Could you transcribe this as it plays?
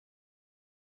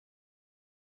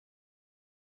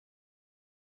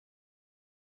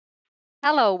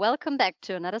Hello, welcome back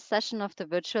to another session of the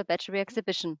virtual battery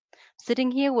exhibition. Sitting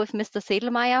here with Mr.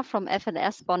 Sedelmeier from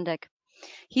F&S BONDTEC.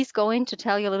 He's going to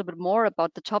tell you a little bit more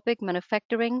about the topic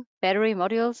manufacturing battery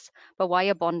modules by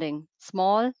wire bonding.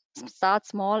 Start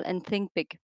small and think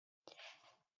big.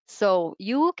 So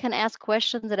you can ask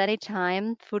questions at any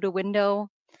time through the window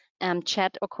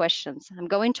chat or questions. I'm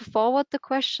going to forward the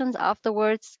questions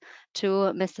afterwards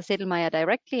to Mr. Sedelmeier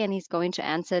directly, and he's going to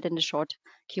answer it in the short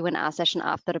Q&A session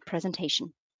after the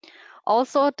presentation.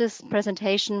 Also, this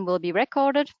presentation will be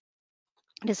recorded,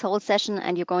 this whole session,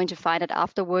 and you're going to find it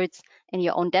afterwards in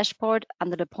your own dashboard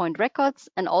under the point records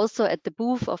and also at the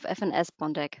booth of F&S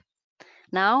BONDTEC.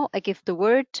 Now I give the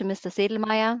word to Mr.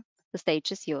 Sedelmeier. The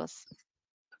stage is yours.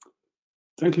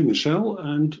 Thank you, Michelle,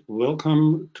 and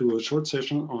welcome to a short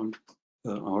session on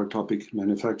our topic,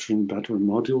 manufacturing battery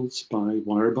modules by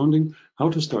wire bonding, how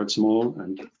to start small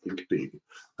and think big.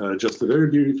 Just a very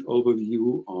brief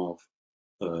overview of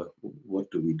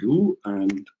what do we do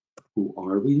and who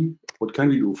are we, what can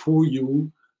we do for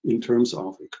you in terms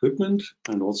of equipment,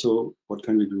 and also what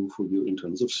can we do for you in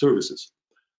terms of services.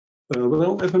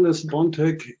 Well, F&S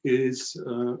BONDTEC is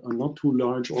a not too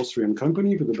large Austrian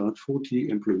company with about 40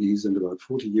 employees and about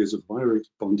 40 years of wire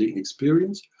bonding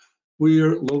experience. We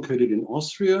are located in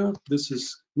Austria. This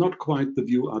is not quite the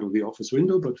view out of the office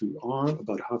window, but we are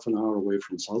about half an hour away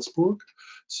from Salzburg,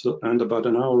 and about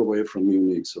an hour away from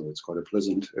Munich, so it's quite a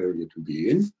pleasant area to be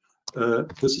in.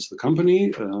 This is the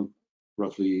company,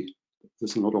 roughly,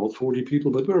 this is not all 40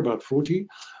 people, but we're about 40.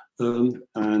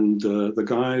 The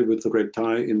guy with the red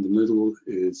tie in the middle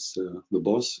is the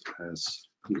boss, as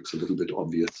looks a little bit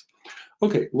obvious.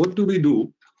 Okay, what do we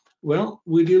do? Well,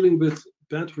 we're dealing with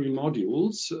battery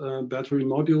modules. Battery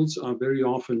modules are very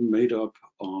often made up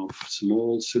of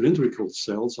small cylindrical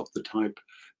cells of the type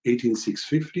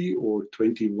 18650 or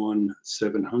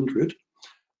 21700.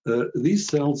 These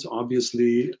cells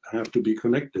obviously have to be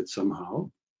connected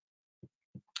somehow,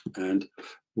 and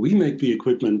we make the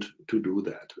equipment to do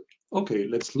that. Okay,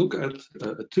 let's look at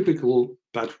a typical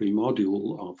battery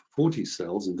module of 40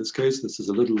 cells. In this case, this is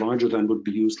a little larger than would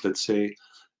be used, let's say,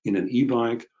 in an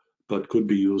e-bike, but could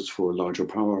be used for larger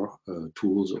power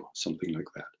tools or something like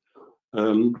that.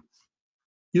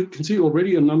 You can see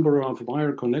already a number of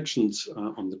wire connections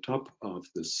on the top of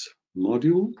this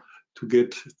module to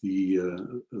get the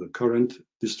current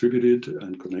distributed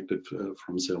and connected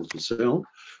from cell to cell.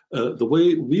 The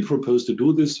way we propose to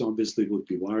do this obviously would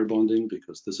be wire bonding,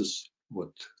 because this is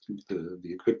what the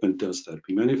equipment does that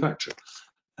we manufacture.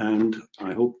 And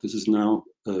I hope this is now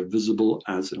visible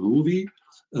as a movie.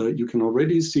 You can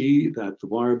already see that the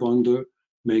wire bonder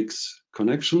makes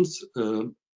connections.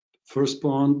 First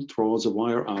bond draws a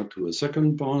wire out to a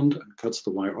second bond and cuts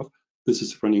the wire off. This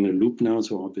is running a loop now,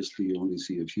 so obviously you only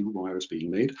see a few wires being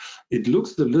made. It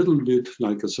looks a little bit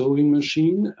like a sewing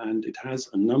machine, and it has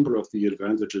a number of the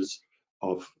advantages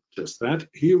of just that.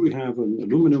 Here we have an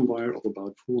aluminum wire of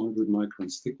about 400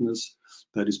 microns thickness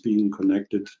that is being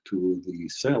connected to the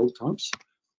cell tops.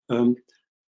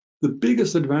 The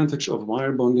biggest advantage of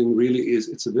wire bonding really is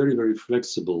it's a very, very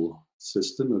flexible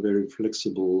system, a very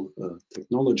flexible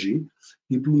technology.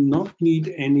 You do not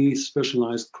need any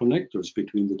specialized connectors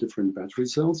between the different battery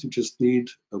cells. You just need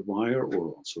a wire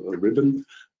or also a ribbon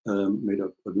made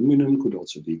of aluminum, could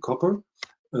also be copper.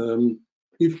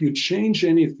 If you change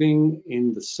anything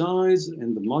in the size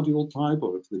and the module type,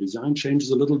 or if the design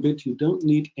changes a little bit, you don't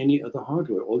need any other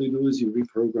hardware. All you do is you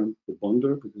reprogram the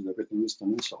bonder, because everything is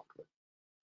done in software.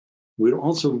 We're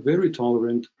also very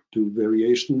tolerant to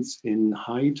variations in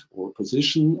height or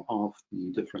position of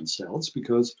the different cells,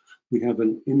 because we have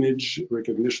an image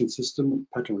recognition system,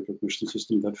 pattern recognition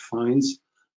system, that finds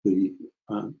the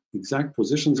exact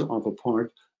positions of a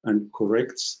part and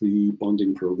corrects the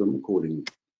bonding program accordingly.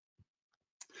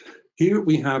 Here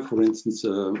we have, for instance,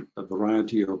 a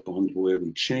variety of bond where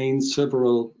we chain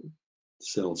several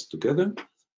cells together.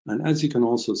 And as you can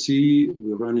also see,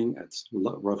 we're running at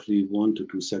roughly 1 to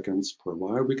 2 seconds per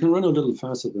wire. We can run a little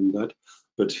faster than that,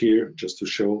 but here, just to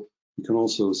show, you can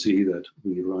also see that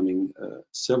we're running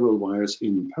several wires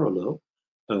in parallel.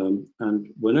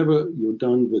 And whenever you're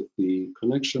done with the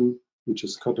connection, we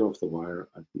just cut off the wire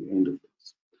at the end of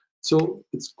this. So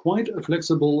it's quite a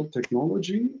flexible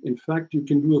technology. In fact, you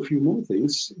can do a few more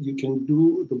things. You can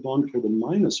do the bond for the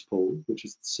minus pole, which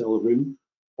is the cell rim,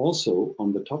 also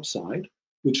on the top side,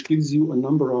 which gives you a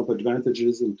number of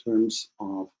advantages in terms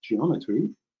of geometry.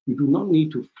 You do not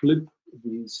need to flip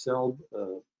the cell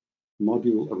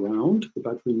module around. The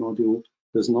battery module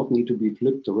does not need to be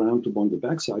flipped around to bond the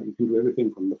backside. You can do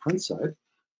everything from the front side,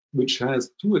 which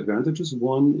has two advantages.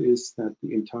 One is that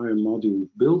the entire module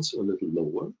builds a little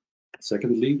lower.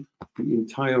 Secondly, the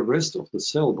entire rest of the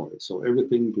cell body, so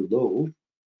everything below,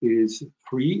 is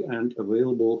free and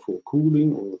available for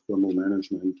cooling or thermal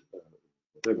management,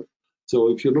 whatever. So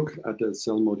if you look at a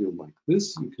cell module like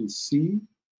this, you can see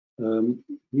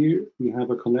here we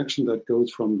have a connection that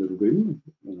goes from the rim,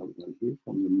 here,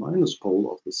 from the minus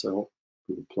pole of the cell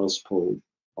to the plus pole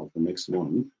of the next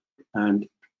one. And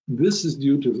this is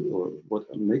due to, or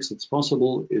what makes it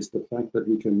possible is the fact that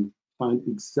we can find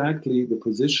exactly the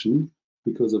position,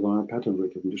 because of our pattern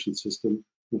recognition system,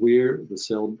 where the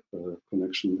cell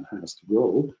connection has to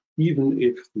go, even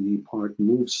if the part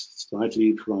moves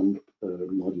slightly from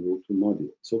module to module.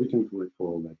 So we can correct for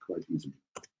all that quite easily.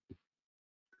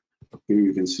 Here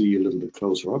you can see a little bit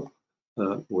closer up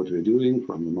what we're doing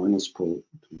from the minus pole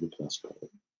to the plus pole.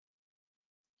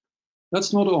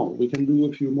 That's not all. We can do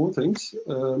a few more things.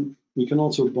 We can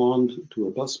also bond to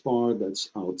a bus bar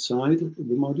that's outside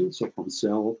the module, so from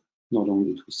cell, not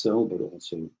only to cell, but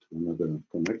also to another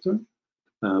connector.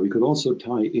 We could also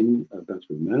tie in a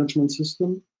battery management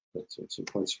system. That's also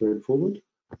quite straightforward.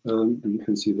 And you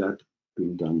can see that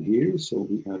being done here. So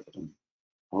we have an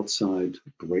outside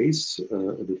brace, a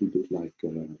little bit like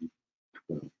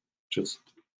just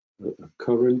a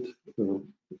current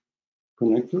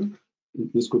connector.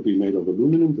 This could be made of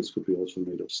aluminum, this could be also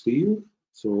made of steel.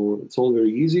 So it's all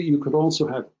very easy. You could also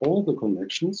have all the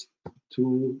connections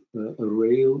to a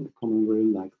rail, common rail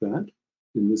like that.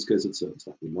 In this case, it's a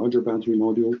slightly larger battery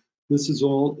module. This is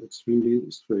all extremely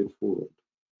straightforward.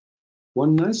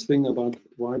 One nice thing about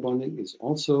wire bonding is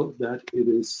also that it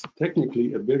is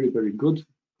technically a very, very good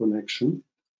connection.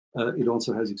 It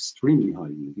also has extremely high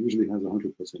yield, usually has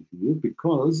 100% yield,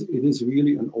 because it is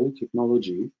really an old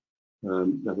technology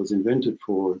that was invented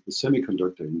for the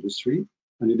semiconductor industry,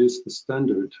 and it is the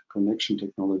standard connection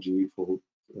technology for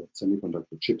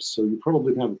semiconductor chips. So you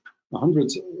probably have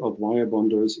hundreds of wire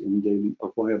bonds in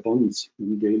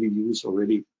daily use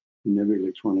already in every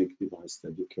electronic device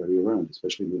that you carry around,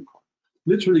 especially in your car.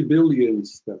 Literally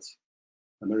billions, that's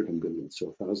American billions,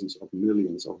 so thousands of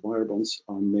millions of wire bonds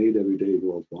are made every day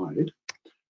worldwide.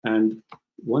 And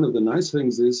one of the nice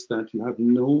things is that you have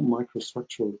no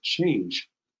microstructural change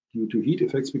due to heat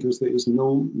effects, because there is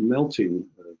no melting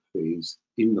phase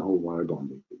in the whole wire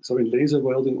bonding. So in laser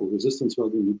welding or resistance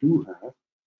welding, you do have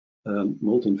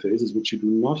molten phases, which you do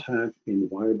not have in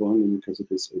wire bonding because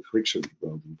it is a friction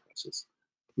welding process.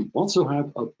 You also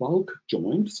have a bulk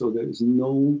joint, so there is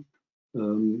no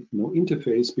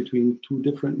interface between two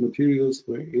different materials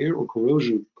where air or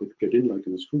corrosion could get in, like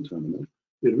in a screw terminal.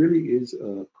 It really is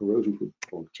a corrosion-proof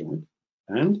bulk joint,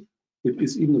 and it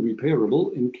is even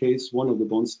repairable in case one of the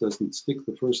bonds doesn't stick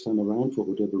the first time around for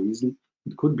whatever reason.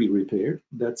 It could be repaired.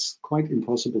 That's quite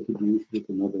impossible to do with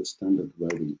another standard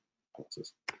welding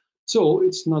process. So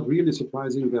it's not really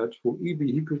surprising that for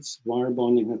e-vehicles, wire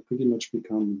bonding has pretty much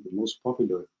become the most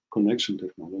popular connection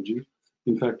technology.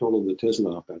 In fact, all of the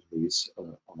Tesla batteries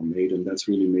are made, and that's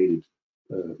really made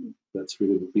it. That's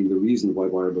really been the reason why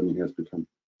wire bonding has become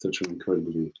such an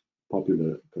incredibly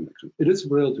popular connection. It is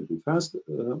relatively fast,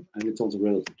 and it's also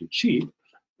relatively cheap.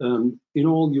 In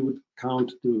all, you would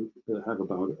count to have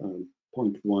about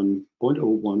 0.01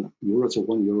 euros or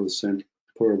 1 euro cent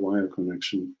per wire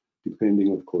connection,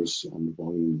 depending, of course, on the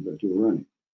volume that you're running.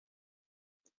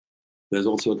 There's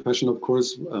also a question, of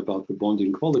course, about the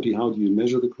bonding quality. How do you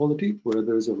measure the quality? Where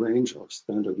there's a range of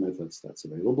standard methods that's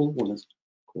available. One is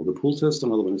called a pull test,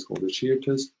 another one is called a shear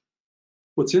test.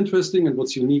 What's interesting and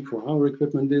what's unique for our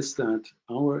equipment is that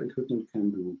our equipment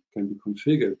can be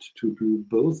configured to do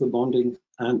both the bonding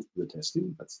and the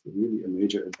testing. That's really a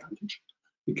major advantage.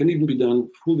 It can even be done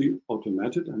fully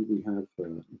automated, and we have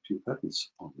a few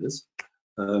patents on this.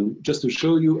 Just to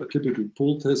show you, a typical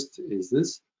pull test is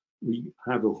this. We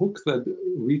have a hook that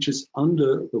reaches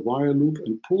under the wire loop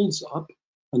and pulls up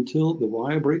until the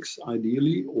wire breaks,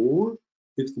 ideally, or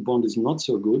if the bond is not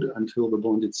so good, until the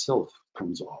bond itself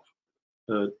comes off.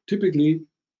 Typically,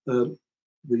 the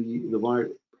wire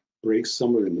breaks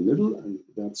somewhere in the middle, and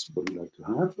that's what we like to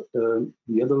have.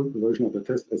 The other version of the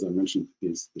test, as I mentioned,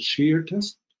 is the shear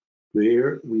test.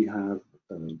 There we have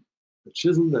a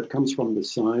chisel that comes from the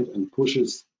side and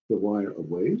pushes the wire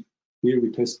away. Here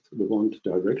we test the bond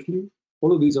directly.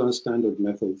 All of these are standard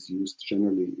methods used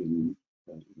generally in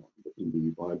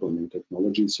the wire bonding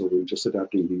technology, so we're just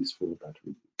adapting these for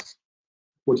battery use.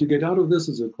 What you get out of this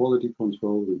is a quality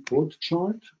control report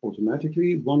chart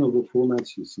automatically. One of the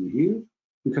formats you see here.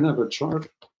 You can have a chart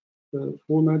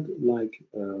format like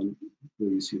where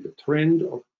you see the trend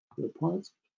of the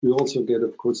parts. You also get,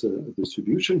 of course, a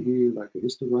distribution here, like a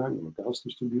histogram or a Gauss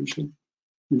distribution.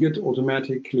 You get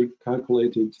automatically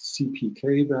calculated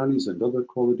CPK values and other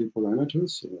quality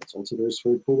parameters. So that's also very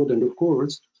straightforward. And of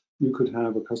course, you could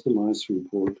have a customized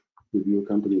report with your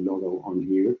company logo on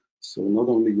here. So not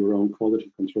only your own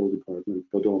quality control department,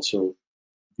 but also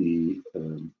the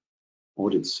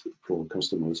audits for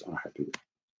customers are happy with.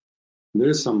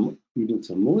 There's even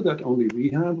some more that only we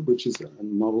have, which is a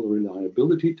novel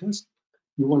reliability test.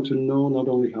 You want to know not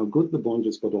only how good the bond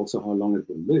is, but also how long it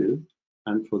will live.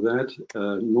 And for that,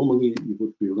 normally you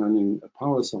would be running a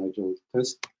power cycle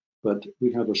test, but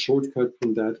we have a shortcut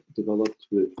from that developed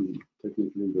with the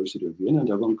Technical University of Vienna,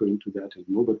 and I won't go into that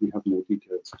anymore, but we have more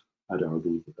details at our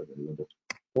booth available.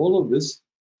 All of this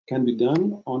can be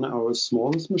done on our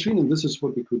smallest machine, and this is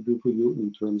what we could do for you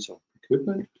in terms of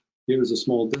equipment. Here is a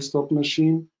small desktop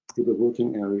machine with a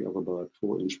working area of about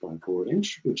 4" by 4",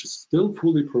 which is still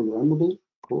fully programmable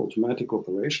for automatic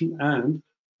operation. And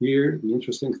here, the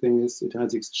interesting thing is it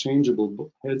has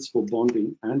exchangeable heads for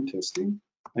bonding and testing,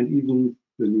 and even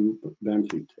the new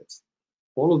band feed test.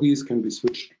 All of these can be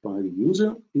switched by the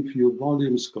user. If your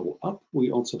volumes go up,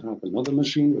 we also have another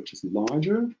machine which is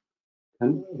larger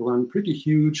and run pretty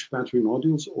huge battery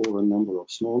modules or a number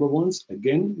of smaller ones.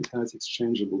 Again, it has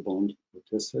exchangeable bond or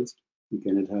test heads.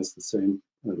 Again, it has the same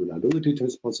reliability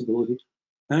test possibility.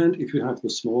 And if you have the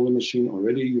smaller machine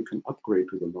already, you can upgrade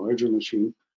to the larger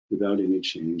machine without any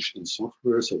change in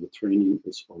software. So the training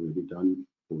is already done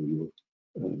for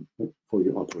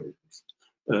your operators.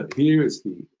 Here is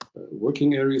the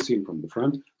working area seen from the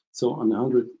front. So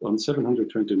on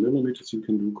 720 millimeters, you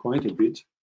can do quite a bit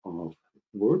of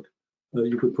work.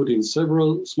 You could put in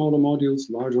several smaller modules,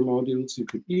 larger modules. You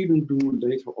could even do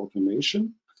later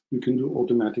automation. You can do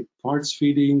automatic parts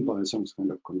feeding by some kind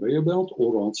of conveyor belt,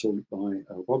 or also by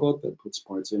a robot that puts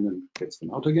parts in and gets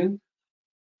them out again.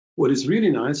 What is really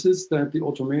nice is that the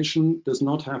automation does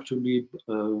not have to be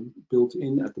built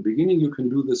in at the beginning. You can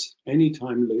do this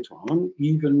anytime later on,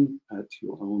 even at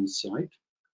your own site.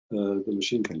 The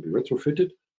machine can be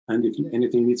retrofitted. And if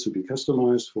anything needs to be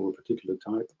customized for a particular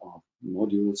type of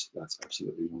modules, that's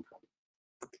absolutely no problem.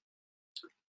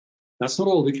 That's not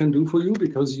all we can do for you,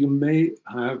 because you may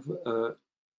have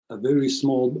a very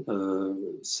small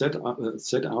set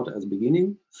out at the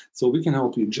beginning. So we can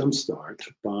help you jumpstart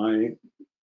by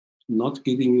not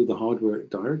giving you the hardware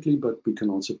directly, but we can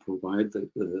also provide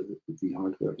the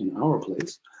hardware in our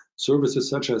place. Services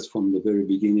such as from the very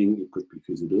beginning, it could be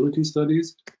feasibility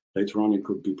studies. Later on, it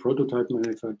could be prototype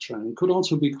manufacturing. It could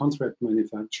also be contract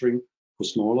manufacturing for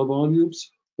smaller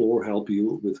volumes, or help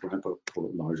you with ramp-up for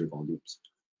larger volumes.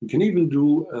 You can even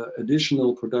do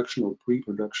additional production or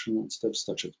pre-production steps,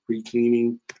 such as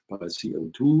pre-cleaning by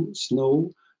CO2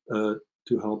 snow,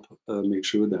 to help make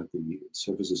sure that the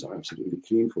surfaces are absolutely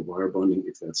clean for wire bonding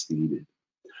if that's needed.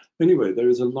 Anyway, there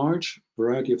is a large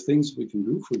variety of things we can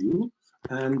do for you,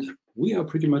 and we are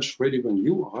pretty much ready when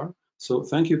you are. So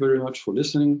thank you very much for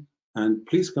listening, and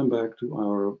please come back to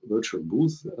our virtual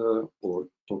booth or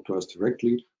talk to us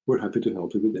directly. We're happy to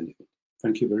help you with anything.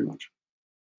 Thank you very much.